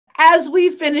As we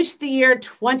finish the year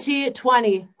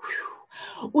 2020,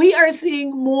 we are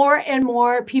seeing more and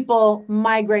more people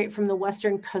migrate from the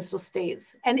Western coastal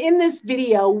states. And in this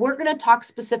video, we're going to talk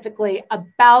specifically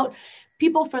about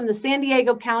people from the San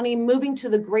Diego County moving to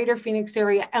the greater Phoenix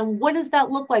area. And what does that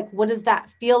look like? What does that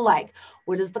feel like?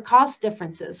 What is the cost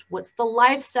differences? What's the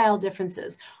lifestyle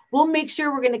differences? We'll make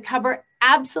sure we're going to cover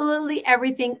absolutely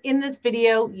everything in this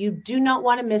video. You do not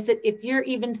want to miss it. If you're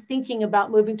even thinking about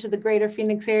moving to the greater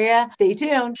Phoenix area, stay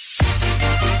tuned.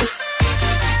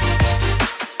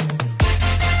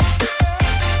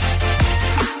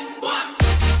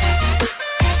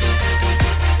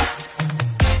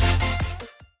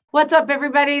 What's up,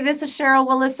 everybody? This is Sheryl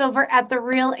Willis over at the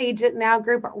Real Agent Now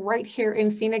group right here in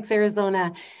Phoenix,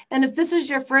 Arizona. And if this is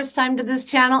your first time to this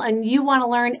channel and you want to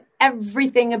learn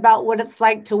everything about what it's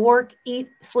like to work, eat,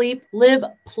 sleep, live,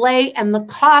 play, and the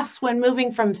costs when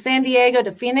moving from San Diego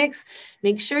to Phoenix,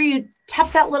 make sure you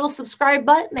tap that little subscribe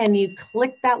button and you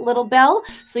click that little bell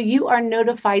so you are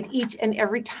notified each and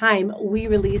every time we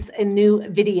release a new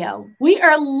video. We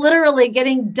are literally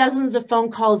getting dozens of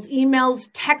phone calls, emails,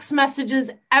 text messages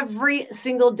every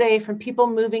single day from people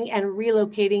moving and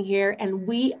relocating here, and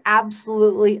we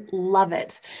absolutely love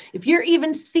it. If you're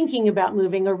even thinking about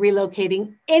moving or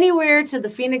relocating anywhere to the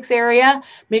Phoenix area,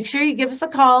 make sure you give us a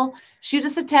call, shoot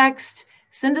us a text,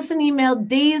 send us an email,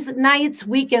 days, nights,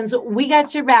 weekends. We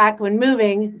got your back when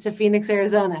moving to Phoenix,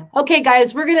 Arizona. Okay,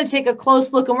 guys, we're going to take a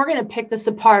close look and we're going to pick this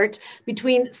apart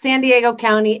between San Diego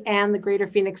County and the greater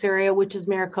Phoenix area, which is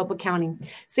Maricopa County.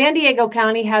 San Diego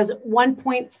County has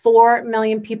 1.4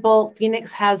 million people.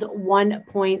 Phoenix has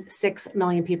 1.6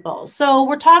 million people. So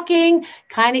we're talking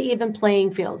kind of even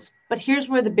playing fields. But here's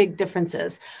where the big difference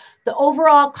is. The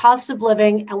overall cost of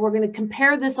living, and we're going to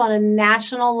compare this on a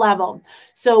national level.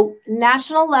 So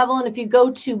national level, and if you go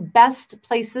to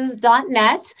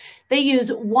bestplaces.net, they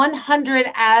use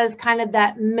 100 as kind of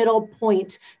that middle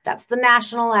point. That's the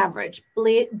national average.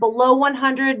 Below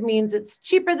 100 means it's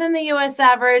cheaper than the US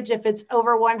average. If it's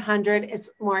over 100,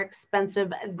 it's more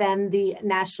expensive than the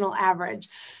national average.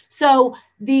 So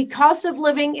the cost of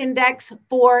living index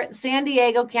for San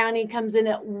Diego County comes in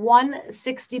at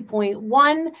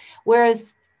 160.1,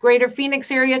 whereas greater Phoenix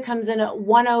area comes in at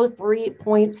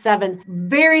 103.7.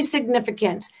 Very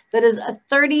significant. That is a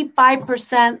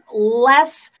 35%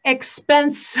 less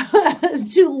expense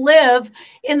to live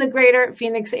in the greater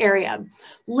Phoenix area.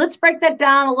 Let's break that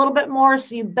down a little bit more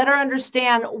so you better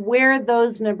understand where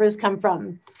those numbers come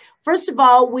from. First of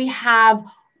all, we have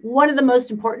one of the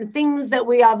most important things that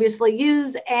we obviously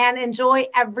use and enjoy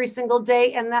every single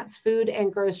day, and that's food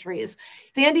and groceries.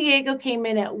 San Diego came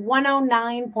in at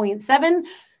 109.7.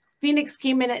 Phoenix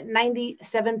came in at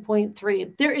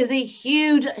 97.3. There is a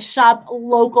huge shop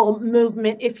local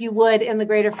movement, if you would, in the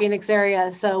greater Phoenix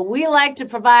area. So we like to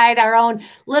provide our own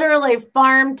literally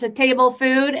farm to table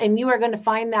food, and you are going to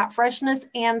find that freshness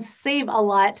and save a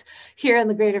lot here in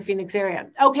the greater Phoenix area.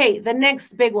 Okay, the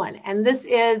next big one, and this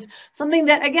is something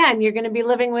that, again, you're going to be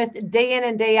living with day in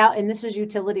and day out, and this is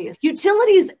utilities.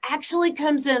 Utilities actually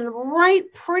comes in right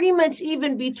pretty much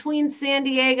even between San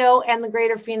Diego and the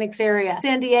greater Phoenix area.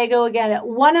 San Diego again at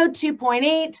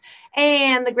 102.8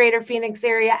 and the greater Phoenix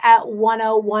area at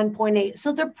 101.8.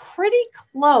 So they're pretty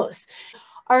close.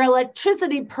 Our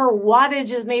electricity per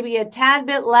wattage is maybe a tad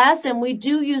bit less, and we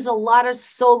do use a lot of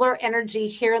solar energy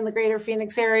here in the greater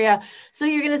Phoenix area. So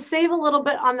you're going to save a little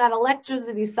bit on that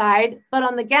electricity side, but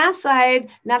on the gas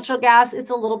side, natural gas, it's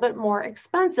a little bit more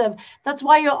expensive. That's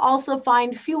why you'll also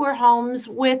find fewer homes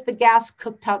with the gas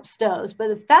cooktop stoves.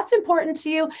 But if that's important to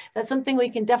you, that's something we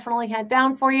can definitely head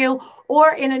down for you.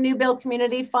 Or in a new build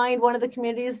community, find one of the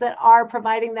communities that are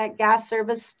providing that gas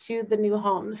service to the new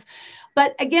homes.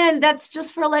 But again, that's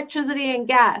just for electricity and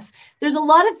gas. There's a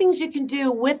lot of things you can do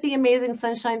with the amazing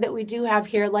sunshine that we do have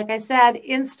here. Like I said,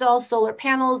 install solar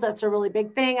panels. That's a really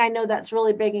big thing. I know that's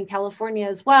really big in California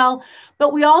as well.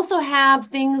 But we also have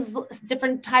things,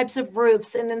 different types of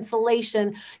roofs and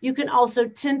insulation. You can also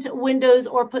tint windows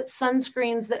or put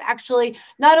sunscreens that actually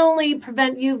not only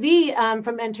prevent UV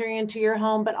from entering into your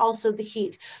home, but also the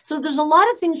heat. So there's a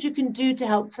lot of things you can do to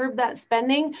help curb that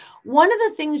spending. One of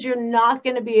the things you're not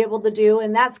going to be able to do,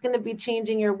 and that's going to be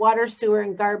changing your water, sewer,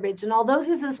 and garbage. And although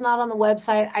this is not on the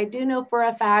website, I do know for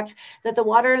a fact that the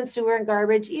water and sewer and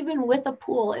garbage, even with a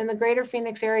pool in the greater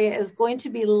Phoenix area, is going to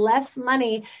be less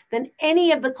money than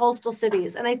any of the coastal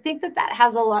cities. And I think that that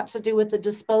has a lot to do with the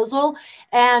disposal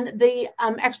and the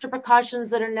extra precautions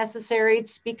that are necessary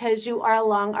because you are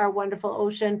along our wonderful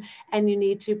ocean and you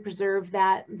need to preserve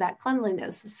that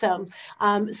cleanliness. So,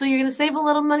 so you're going to save a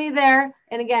little money there.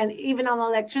 And again, even on the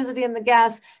electricity and the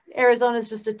gas, Arizona is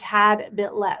just a tad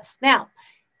bit less. Now,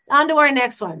 On to our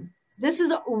next one. This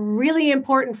is really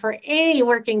important for any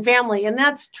working family, and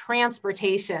that's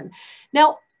transportation.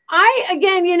 Now,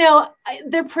 again,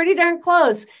 they're pretty darn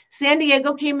close. San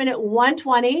Diego came in at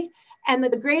 120, and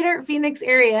the greater Phoenix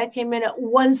area came in at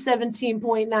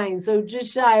 117.9, so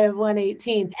just shy of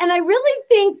 118. And I really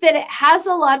think that it has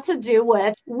a lot to do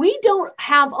with, we don't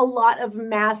have a lot of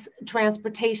mass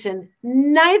transportation.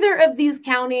 Neither of these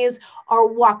counties are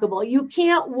walkable. You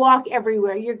can't walk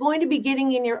everywhere. You're going to be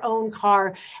getting in your own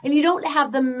car, and you don't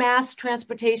have the mass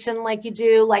transportation like you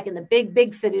do like in the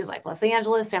big cities like Los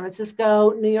Angeles, San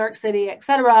Francisco, New York City,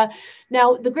 etc.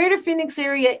 Now, the greater Phoenix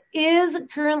area is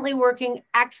currently working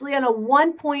actually on a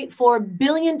 $1.4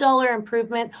 billion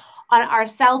improvement on our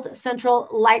South Central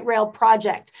Light Rail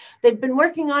project. They've been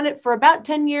working on it for about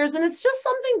 10 years, and it's just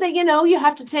something that, you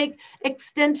have to take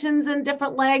extensions and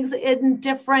different legs in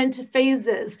different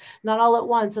phases, not all at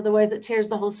once, otherwise it tears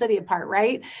the whole city apart,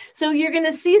 right? So you're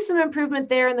gonna see some improvement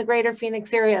there in the greater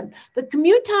Phoenix area. The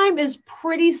commute time is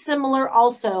pretty similar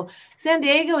also. San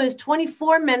Diego is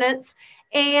 24 minutes,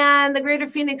 and the greater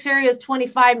Phoenix area is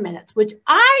 25 minutes, which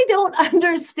I don't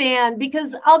understand,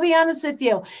 because I'll be honest with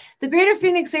you, the greater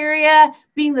Phoenix area,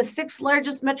 being the 6th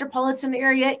largest metropolitan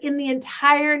area in the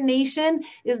entire nation,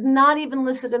 is not even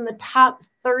listed in the top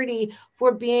 30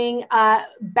 for being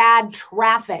bad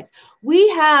traffic. We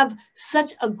have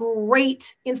such a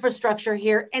great infrastructure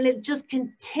here, and it just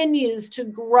continues to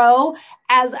grow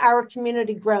as our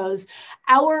community grows.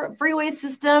 Our freeway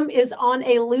system is on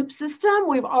a loop system.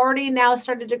 We've already now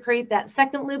started to create that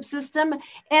second loop system,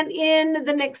 and in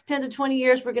the next 10 to 20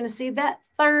 years, we're going to see that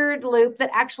third loop that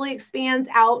actually expands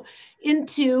out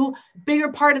into bigger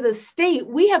part of the state.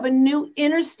 We have a new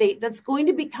interstate that's going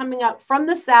to be coming up from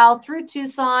the south through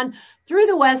Tucson, through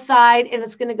the west side, and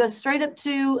it's going to go straight up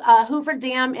to Hoover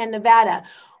Dam and Nevada.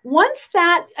 Once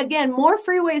that, again, more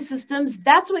freeway systems,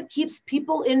 that's what keeps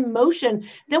people in motion.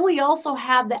 Then we also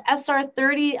have the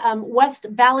SR30 West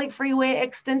Valley Freeway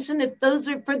extension. If those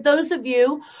are, for those of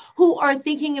you who are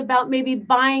thinking about maybe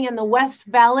buying in the West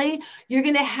Valley, you're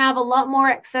going to have a lot more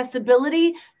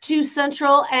accessibility to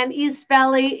Central and East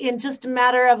Valley in just a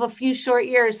matter of a few short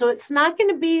years. So it's not going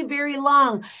to be very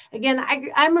long. Again,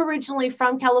 I'm originally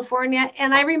from California,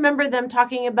 and I remember them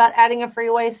talking about adding a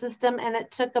freeway system, and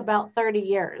it took about 30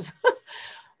 years.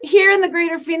 Here in the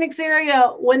greater Phoenix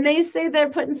area, when they say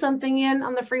they're putting something in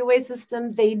on the freeway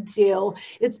system, they do.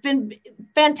 It's been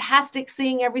fantastic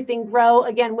seeing everything grow.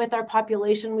 Again, with our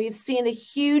population, we've seen a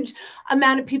huge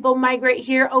amount of people migrate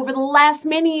here over the last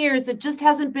many years. It just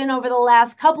hasn't been over the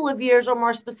last couple of years, or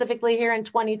more specifically here in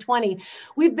 2020.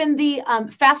 We've been the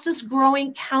fastest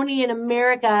growing county in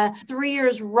America 3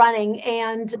 years running,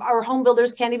 and our home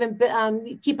builders can't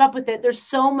even keep up with it. There's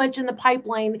so much in the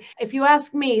pipeline. If you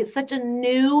ask me, it's such a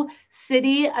new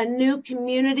city, a new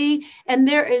community, and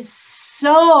there is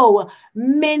so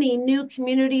many new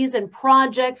communities and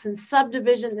projects and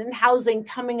subdivisions and housing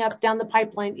coming up down the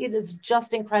pipeline. It is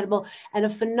just incredible and a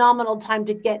phenomenal time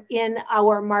to get in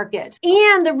our market.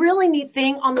 And the really neat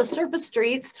thing, on the surface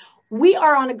streets, we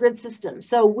are on a grid system.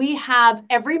 So we have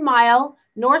every mile,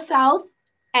 north-south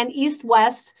and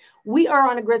east-west, we are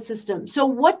on a grid system. So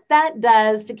what that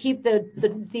does to keep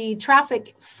the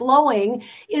traffic flowing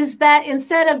is that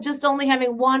instead of just only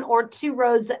having one or two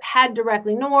roads that head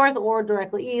directly north or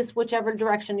directly east, whichever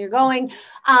direction you're going,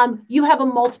 you have a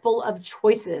multiple of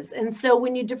choices. And so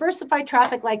when you diversify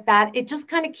traffic like that, it just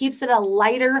kind of keeps it a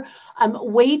lighter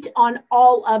weight on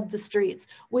all of the streets.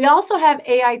 We also have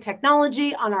AI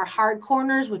technology on our hard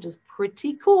corners, which is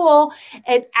pretty cool.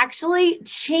 It actually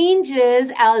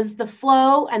changes as the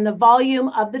flow and the volume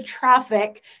of the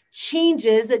traffic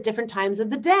changes at different times of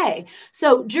the day.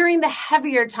 So during the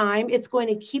heavier time, it's going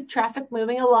to keep traffic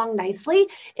moving along nicely.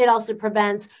 It also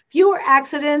prevents fewer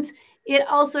accidents. It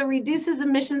also reduces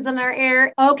emissions in our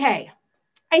air. Okay.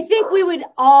 I think we would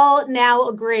all now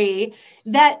agree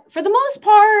that for the most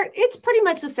part, it's pretty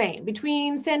much the same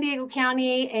between San Diego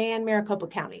County and Maricopa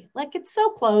County. Like, it's so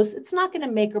close, it's not going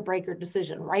to make or break your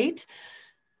decision, right?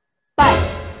 But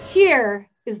here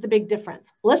is the big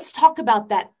difference. Let's talk about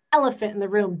that elephant in the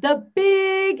room, the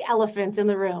big elephant in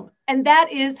the room, and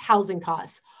that is housing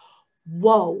costs.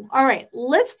 Whoa. All right.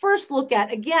 Let's first look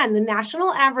at, again, the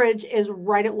national average is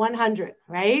right at 100,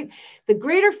 right? The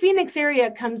greater Phoenix area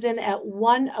comes in at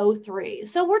 103.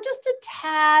 So we're just a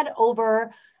tad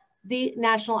over the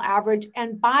national average.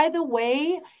 And by the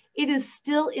way, it is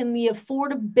still in the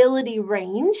affordability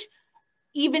range,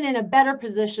 even in a better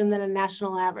position than a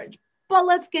national average. But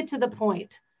let's get to the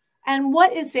point. And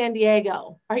what is San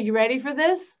Diego? Are you ready for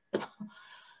this?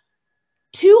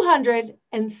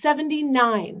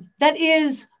 279. That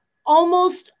is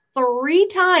almost 3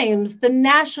 times the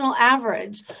national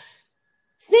average.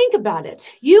 Think about it.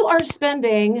 You are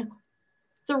spending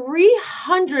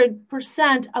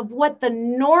 300% of what the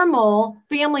normal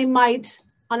family might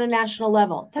on a national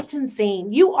level. That's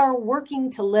insane. You are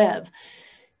working to live.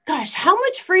 Gosh, how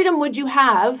much freedom would you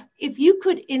have if you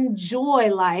could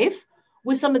enjoy life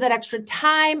with some of that extra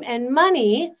time and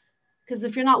money? Because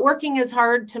if you're not working as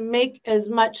hard to make as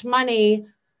much money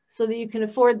so that you can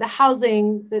afford the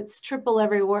housing that's triple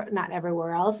everywhere, not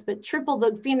everywhere else, but triple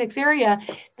the Phoenix area,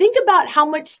 think about how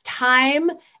much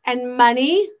time and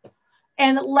money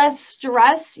and less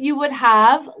stress you would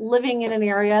have living in an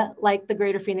area like the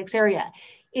greater Phoenix area.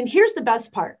 And here's the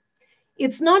best part.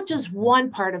 It's not just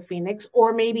one part of Phoenix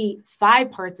or maybe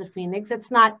 5 parts of Phoenix.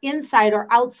 It's not inside or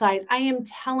outside. I am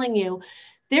telling you,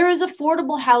 there is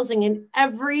affordable housing in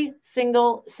every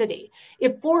single city.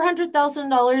 If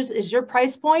 $400,000 is your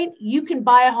price point, you can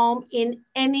buy a home in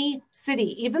any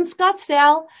city, even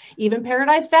Scottsdale, even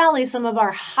Paradise Valley, some of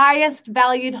our highest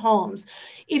valued homes.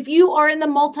 If you are in the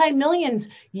multi-millions,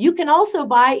 you can also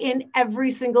buy in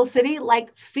every single city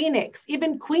like Phoenix,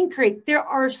 even Queen Creek. There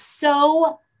are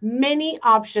so many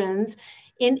options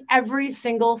in every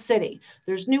single city.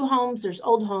 There's new homes, there's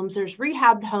old homes, there's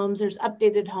rehabbed homes, there's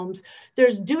updated homes,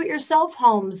 there's do-it-yourself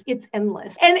homes. It's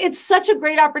endless. And it's such a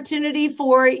great opportunity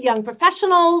for young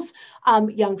professionals,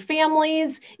 young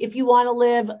families. If you want to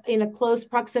live in a close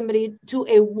proximity to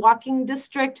a walking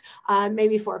district,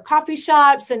 maybe for coffee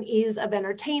shops and ease of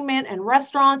entertainment and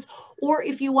restaurants, or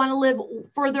if you want to live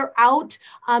further out,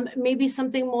 maybe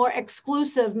something more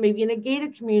exclusive, maybe in a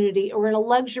gated community or in a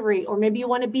luxury, or maybe you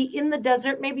want to be in the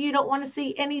desert, maybe you don't want to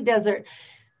see any desert.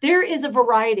 There is a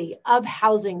variety of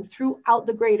housing throughout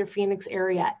the greater Phoenix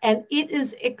area, and it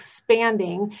is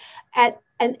expanding at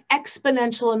an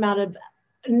exponential amount of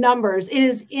numbers. It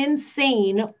is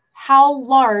insane how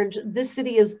large this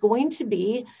city is going to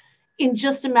be in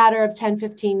just a matter of 10,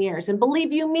 15 years. And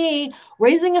believe you me,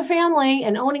 raising a family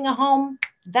and owning a home,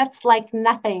 that's like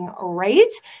nothing,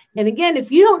 right? And again,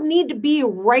 if you don't need to be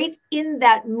right in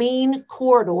that main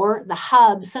corridor, the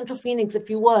hub, Central Phoenix, if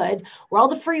you would, where all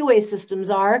the freeway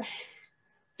systems are,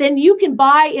 then you can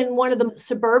buy in one of the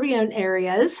suburban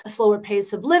areas, a slower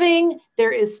pace of living.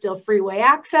 There is still freeway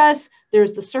access.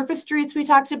 There's the surface streets we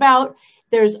talked about.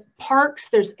 There's parks,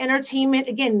 there's entertainment.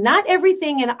 Again, not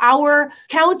everything in our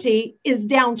county is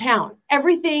downtown.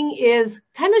 Everything is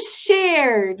kind of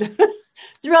shared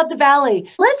throughout the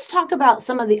valley. Let's talk about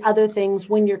some of the other things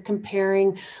when you're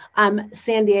comparing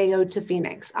San Diego to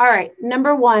Phoenix. All right,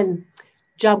 number 1,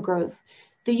 job growth.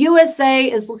 The USA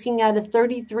is looking at a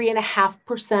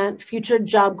 33.5% future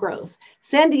job growth.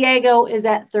 San Diego is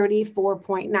at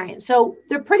 34.9. So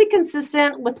they're pretty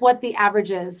consistent with what the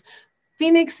average is.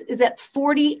 Phoenix is at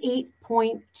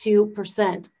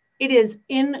 48.2%. It is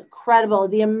incredible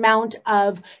the amount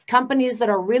of companies that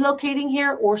are relocating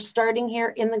here or starting here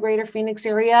in the greater Phoenix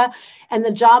area, and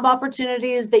the job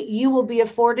opportunities that you will be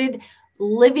afforded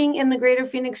living in the greater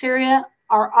Phoenix area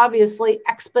are obviously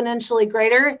exponentially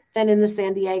greater than in the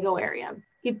San Diego area.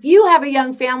 If you have a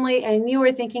young family and you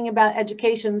are thinking about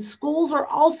education, schools are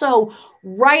also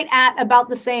right at about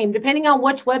the same, depending on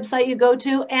which website you go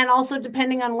to, and also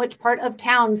depending on which part of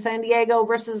town, San Diego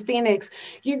versus Phoenix.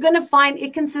 You're going to find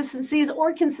inconsistencies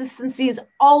or consistencies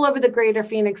all over the greater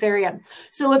Phoenix area.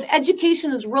 So if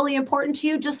education is really important to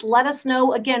you, just let us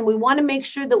know. Again, we want to make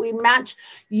sure that we match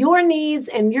your needs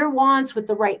and your wants with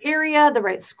the right area, the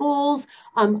right schools,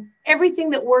 everything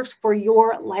that works for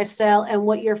your lifestyle and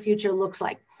what your future looks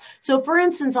like. So for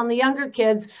instance, on the younger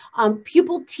kids,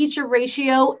 pupil teacher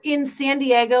ratio in San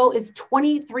Diego is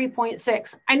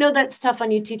 23.6. I know that's tough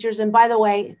on you teachers. And by the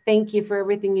way, thank you for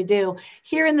everything you do.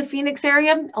 Here in the Phoenix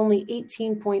area, only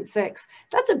 18.6.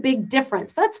 That's a big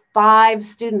difference. That's 5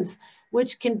 students,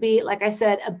 which can be, like I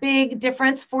said, a big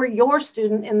difference for your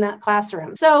student in that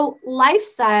classroom. So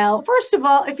lifestyle, first of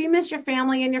all, if you miss your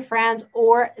family and your friends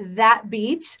or that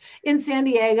beach in San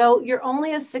Diego, you're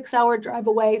only a 6-hour drive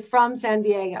away from San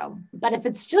Diego. But if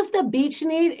it's just a beach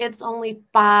need, it's only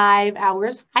 5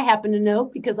 hours. I happen to know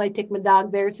because I take my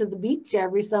dog there to the beach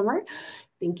every summer.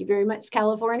 Thank you very much,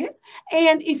 California.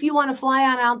 And if you want to fly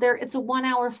on out there, it's a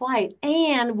 1-hour flight.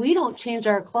 And we don't change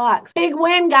our clocks. Big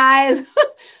win, guys.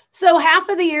 So half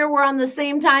of the year, we're on the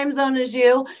same time zone as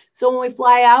you. So when we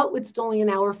fly out, it's only an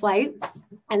hour flight.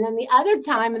 And then the other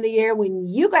time of the year when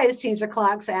you guys change the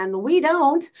clocks and we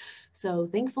don't, so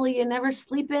thankfully you never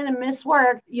sleep in and miss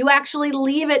work, you actually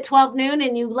leave at 12 noon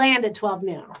and you land at 12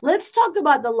 noon. Let's talk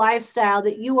about the lifestyle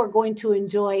that you are going to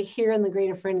enjoy here in the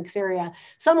greater Phoenix area.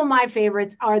 Some of my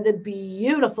favorites are the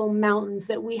beautiful mountains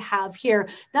that we have here,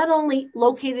 not only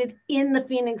located in the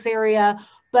Phoenix area,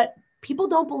 But people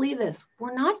don't believe this.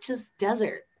 We're not just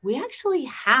desert. We actually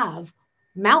have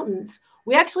mountains.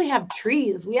 We actually have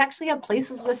trees. We actually have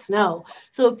places with snow.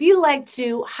 So if you like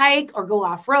to hike or go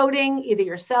off-roading, either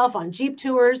yourself on Jeep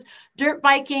tours, dirt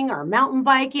biking, or mountain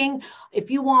biking, if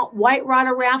you want white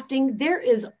water rafting, there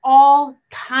is all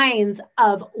kinds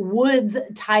of woods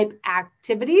type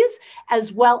activities,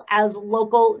 as well as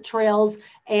local trails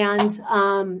and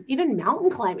even mountain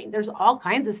climbing. There's all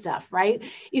kinds of stuff, right?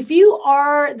 If you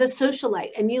are the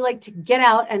socialite and you like to get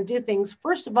out and do things,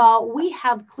 first of all, we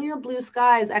have clear blue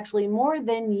skies, actually more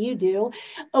than you do,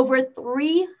 over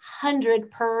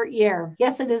 300 per year.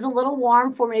 Yes, it is a little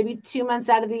warm for maybe 2 months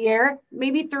out of the year,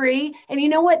 maybe 3. And you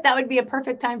know what? That would be a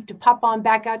perfect time to pop on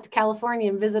back out to California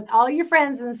and visit all your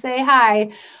friends and say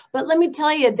hi. But let me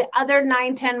tell you, the other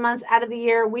 9-10 months out of the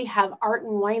year, we have art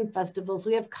and wine festivals.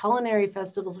 We have culinary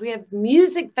festivals. We have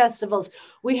music festivals.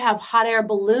 We have hot air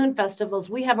balloon festivals.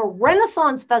 We have a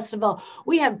Renaissance festival.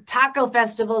 We have taco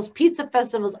festivals, pizza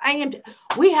festivals.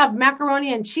 We have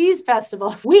macaroni and cheese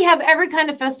festivals. We have every kind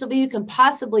of festival you can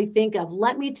possibly think of.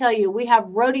 Let me tell you, we have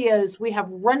rodeos. We have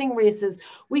running races.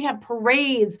 We have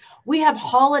parades. We have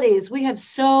holidays. We have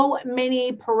so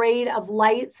many parade of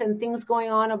lights and things going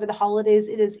on over the holidays.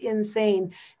 It is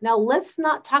insane. Now, let's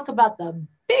not talk about the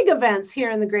big events here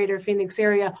in the greater Phoenix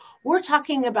area. We're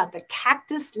talking about the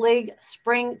Cactus League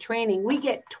spring training. We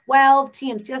get 12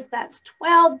 teams. Yes, that's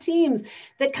 12 teams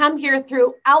that come here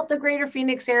throughout the greater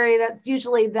Phoenix area. That's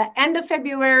usually the end of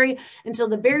February until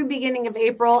the very beginning of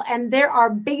April. And there are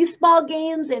baseball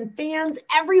games and fans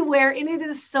everywhere. And it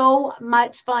is so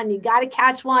much fun. You got to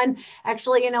catch one.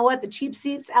 Actually, you know what? The cheap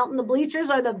seats out in the bleachers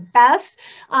are the best.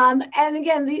 And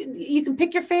again, you can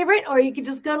pick your favorite, or you can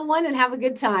just go to one and have a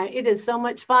good time. It is so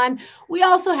much fun. We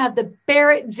also have the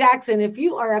Barrett Jackson. If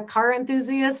you are a car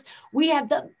enthusiast, we have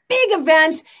the big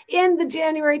event in the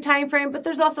January timeframe, but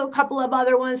there's also a couple of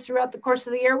other ones throughout the course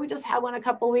of the year. We just had one a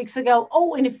couple of weeks ago.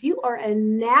 Oh, and if you are a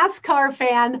NASCAR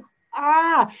fan,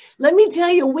 let me tell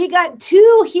you, we got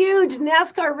 2 huge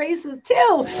NASCAR races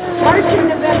too. March and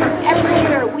November every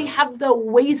year. We have the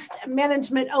Waste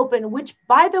Management Open, which,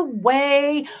 by the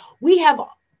way, we have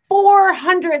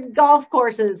 400 golf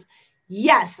courses.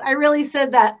 Yes, I really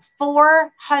said that.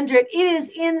 400. It is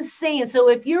insane. So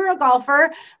if you're a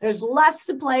golfer, there's lots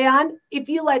to play on. If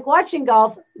you like watching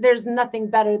golf, there's nothing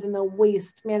better than the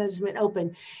Waste Management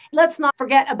Open. Let's not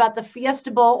forget about the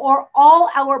Fiesta Bowl or all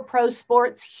our pro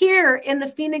sports here in the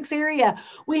Phoenix area.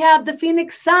 We have the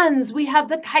Phoenix Suns. We have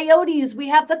the Coyotes. We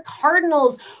have the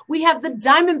Cardinals. We have the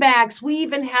Diamondbacks. We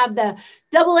even have the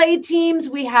AA teams.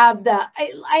 We have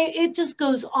it just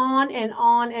goes on and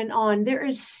on and on. There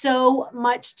is so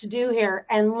much to do here.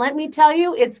 And let me tell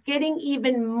you, it's getting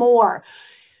even more.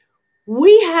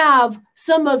 We have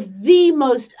some of the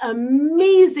most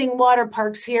amazing water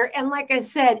parks here. And like I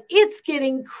said, it's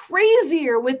getting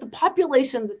crazier with the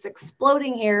population that's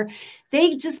exploding here.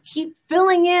 They just keep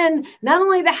filling in not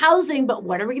only the housing, but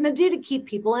what are we going to do to keep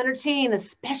people entertained,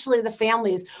 especially the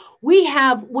families? We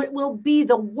have what will be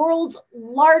the world's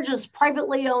largest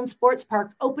privately owned sports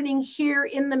park opening here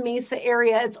in the Mesa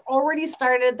area. It's already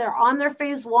started. They're on their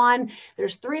phase 1.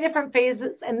 There's 3 different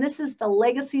phases, and this is the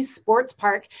Legacy Sports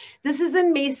Park. This is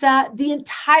in Mesa. The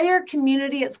entire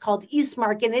community, it's called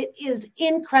Eastmark, and it is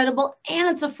incredible and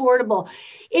it's affordable.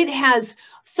 It has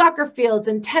soccer fields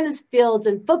and tennis fields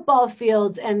and football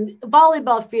fields and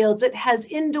volleyball fields. It has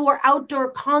indoor,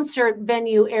 outdoor concert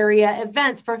venue area,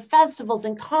 events for festivals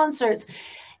and concerts.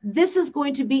 This is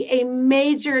going to be a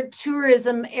major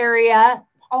tourism area,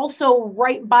 also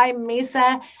right by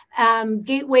Mesa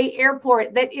Gateway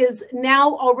Airport, that is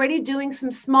now already doing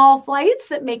some small flights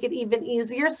that make it even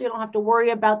easier, so you don't have to worry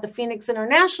about the Phoenix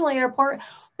International Airport.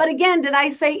 But again, did I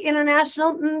say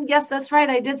international? Yes, that's right.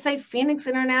 I did say Phoenix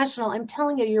International. I'm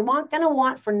telling you, you're not going to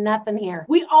want for nothing here.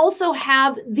 We also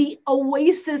have the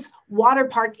Oasis Water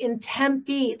Park in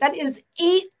Tempe. That is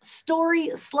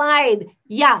 8-story slide.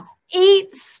 Yeah,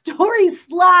 8-story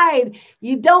slide.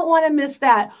 You don't want to miss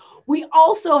that. We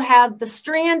also have the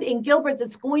Strand in Gilbert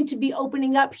that's going to be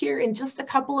opening up here in just a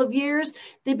couple of years.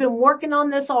 They've been working on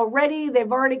this already.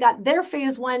 They've already got their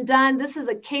phase 1 done. This is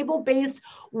a cable-based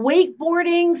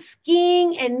wakeboarding,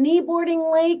 skiing, and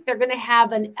kneeboarding lake. They're going to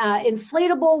have an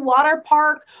inflatable water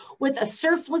park with a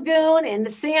surf lagoon and a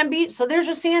sand beach. So there's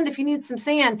your sand if you need some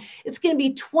sand. It's going to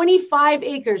be 25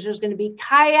 acres. There's going to be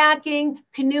kayaking,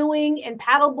 canoeing, and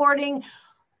paddleboarding.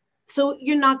 So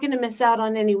you're not going to miss out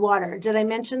on any water. Did I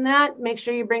mention that? Make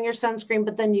sure you bring your sunscreen,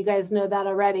 but then you guys know that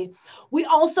already. We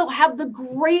also have the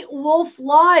Great Wolf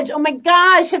Lodge. Oh my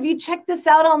gosh, have you checked this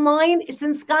out online? It's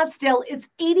in Scottsdale. It's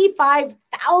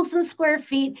 85,000 square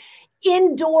feet.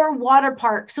 indoor water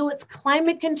park. So it's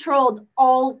climate controlled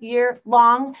all year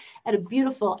long at a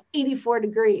beautiful 84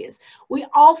 degrees. We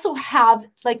also have,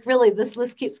 like, really, this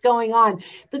list keeps going on.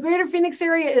 The greater Phoenix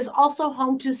area is also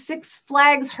home to Six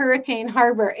Flags Hurricane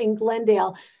Harbor in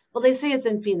Glendale. Well, they say it's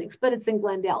in Phoenix, but it's in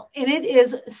Glendale. And it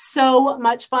is so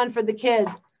much fun for the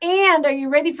kids. And are you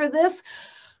ready for this?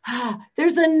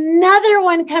 There's another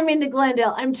one coming to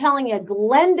Glendale. I'm telling you,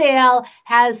 Glendale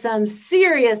has some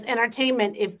serious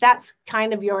entertainment if that's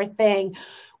kind of your thing.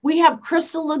 We have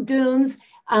Crystal Lagoons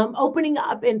opening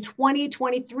up in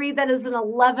 2023. That is an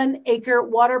 11-acre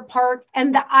water park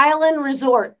and the Island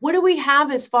Resort. What do we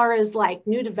have as far as like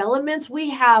new developments? We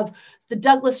have the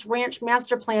Douglas Ranch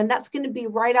Master Plan. That's going to be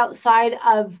right outside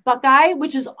of Buckeye,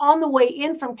 which is on the way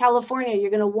in from California.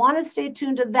 You're going to want to stay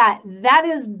tuned to that. That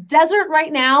is desert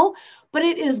right now, but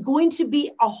it is going to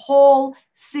be a whole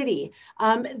city.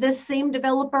 This same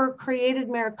developer created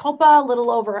Maricopa a little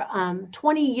over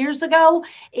 20 years ago.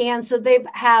 And so they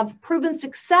have proven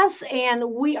success, and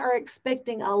we are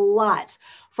expecting a lot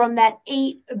from that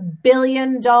 $8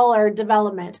 billion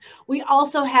development. We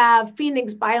also have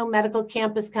Phoenix Biomedical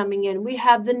Campus coming in. We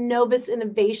have the Novus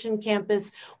Innovation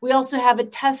Campus. We also have a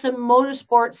Tessa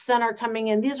Motorsports Center coming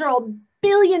in. These are all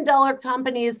billion-dollar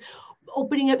companies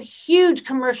opening up huge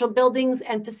commercial buildings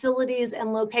and facilities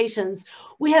and locations.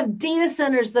 We have data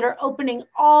centers that are opening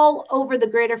all over the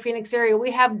greater Phoenix area. We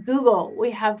have Google,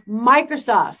 we have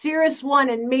Microsoft, Cirrus One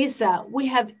in Mesa. We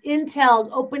have Intel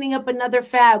opening up another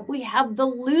fab. We have the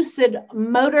Lucid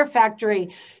Motor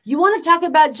Factory. You want to talk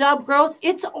about job growth?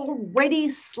 It's already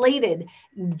slated.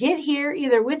 Get here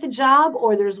either with a job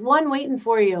or there's one waiting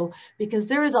for you, because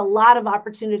there is a lot of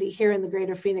opportunity here in the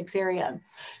greater Phoenix area.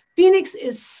 Phoenix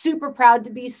is super proud to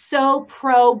be so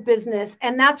pro-business,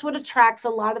 and that's what attracts a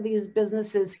lot of these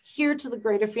businesses here to the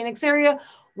greater Phoenix area,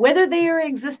 whether they are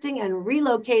existing and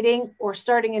relocating or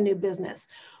starting a new business.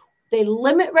 They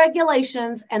limit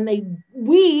regulations, and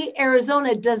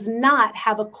Arizona does not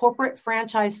have a corporate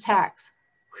franchise tax.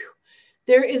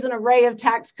 There is an array of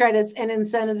tax credits and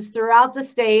incentives throughout the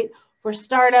state for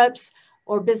startups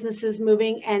or businesses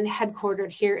moving and headquartered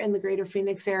here in the greater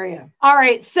Phoenix area. All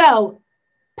right, so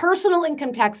personal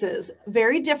income taxes,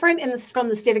 very different from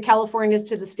the state of California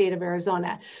to the state of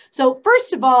Arizona. So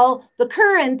first of all, the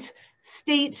current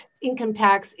state income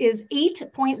tax is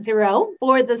 8.0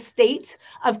 for the state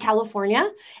of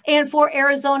California. And for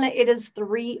Arizona, it is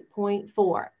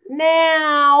 3.4.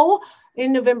 Now,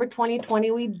 in November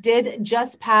 2020, we did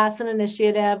just pass an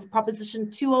initiative, Proposition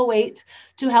 208,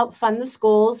 to help fund the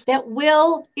schools that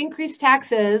will increase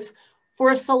taxes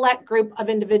for a select group of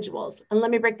individuals. And let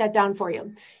me break that down for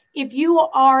you. If you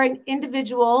are an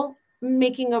individual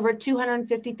making over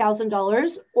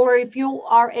 $250,000, or if you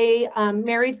are a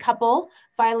married couple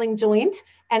filing joint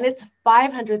and it's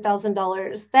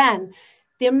 $500,000, then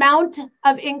the amount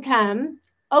of income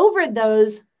over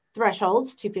those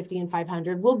thresholds, 250 and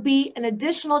 500, will be an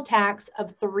additional tax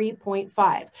of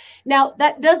 3.5. Now,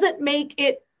 that doesn't make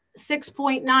it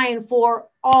 6.9 for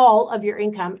all of your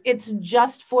income. It's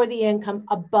just for the income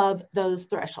above those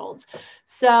thresholds.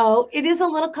 So it is a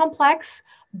little complex,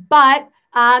 but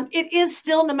it is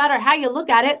still, no matter how you look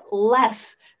at it,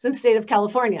 less than the state of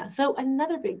California. So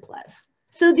another big plus.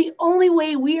 So the only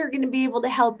way we are going to be able to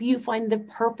help you find the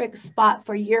perfect spot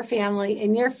for your family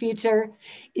and your future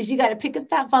is you got to pick up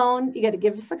that phone. You got to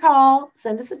give us a call,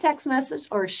 send us a text message,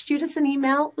 or shoot us an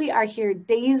email. We are here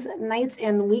days, nights,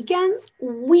 and weekends.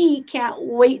 We can't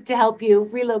wait to help you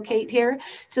relocate here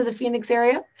to the Phoenix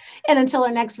area. And until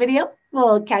our next video,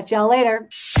 we'll catch y'all later.